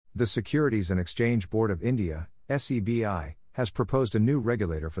The Securities and Exchange Board of India, SEBI, has proposed a new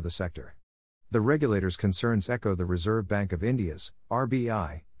regulator for the sector. The regulator's concerns echo the Reserve Bank of India's,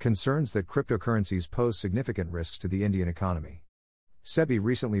 RBI, concerns that cryptocurrencies pose significant risks to the Indian economy. SEBI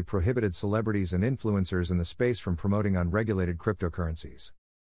recently prohibited celebrities and influencers in the space from promoting unregulated cryptocurrencies.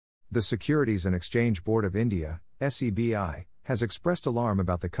 The Securities and Exchange Board of India, SEBI, has expressed alarm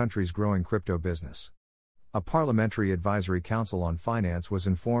about the country's growing crypto business. A Parliamentary Advisory Council on Finance was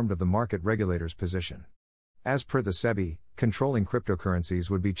informed of the market regulator's position. As per the SEBI, controlling cryptocurrencies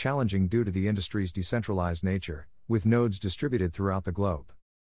would be challenging due to the industry's decentralized nature, with nodes distributed throughout the globe.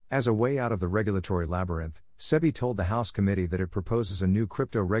 As a way out of the regulatory labyrinth, SEBI told the House committee that it proposes a new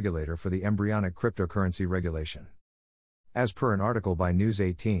crypto regulator for the embryonic cryptocurrency regulation. As per an article by News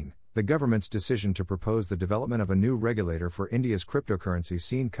 18, the government's decision to propose the development of a new regulator for India's cryptocurrency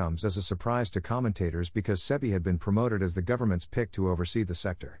scene comes as a surprise to commentators because SEBI had been promoted as the government's pick to oversee the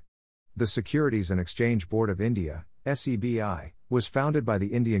sector. The Securities and Exchange Board of India, SEBI, was founded by the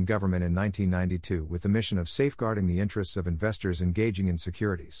Indian government in 1992 with the mission of safeguarding the interests of investors engaging in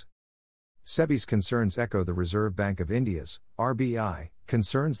securities. SEBI's concerns echo the Reserve Bank of India's, RBI,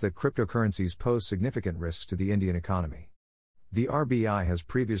 concerns that cryptocurrencies pose significant risks to the Indian economy. The RBI has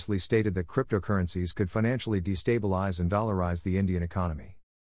previously stated that cryptocurrencies could financially destabilize and dollarize the Indian economy.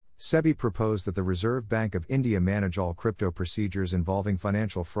 SEBI proposed that the Reserve Bank of India manage all crypto procedures involving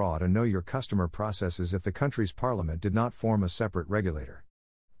financial fraud and know your customer processes if the country's parliament did not form a separate regulator.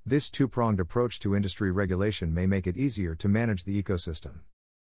 This two-pronged approach to industry regulation may make it easier to manage the ecosystem.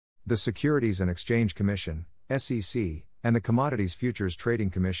 The Securities and Exchange Commission, SEC, and the Commodities Futures Trading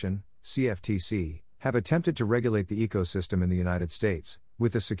Commission, CFTC, have attempted to regulate the ecosystem in the United States,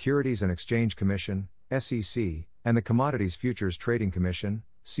 with the Securities and Exchange Commission, SEC, and the Commodities Futures Trading Commission,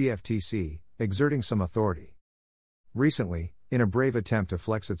 CFTC, exerting some authority. Recently, in a brave attempt to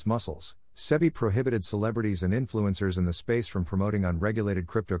flex its muscles, SEBI prohibited celebrities and influencers in the space from promoting unregulated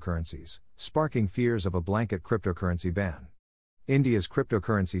cryptocurrencies, sparking fears of a blanket cryptocurrency ban. India's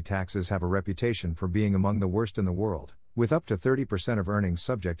cryptocurrency taxes have a reputation for being among the worst in the world, with up to 30% of earnings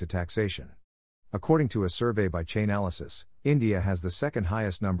subject to taxation. According to a survey by Chainalysis, India has the second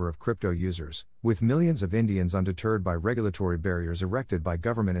highest number of crypto users, with millions of Indians undeterred by regulatory barriers erected by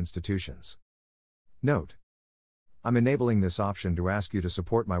government institutions. Note: I'm enabling this option to ask you to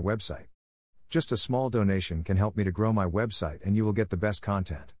support my website. Just a small donation can help me to grow my website and you will get the best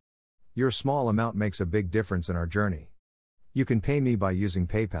content. Your small amount makes a big difference in our journey. You can pay me by using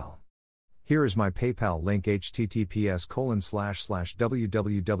PayPal. Here is my PayPal link: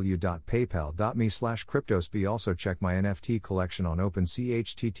 https://www.paypal.me/cryptosby. Also check my NFT collection on OpenSea: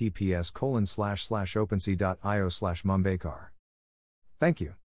 https://opensea.io/Mumbaikar. Thank you.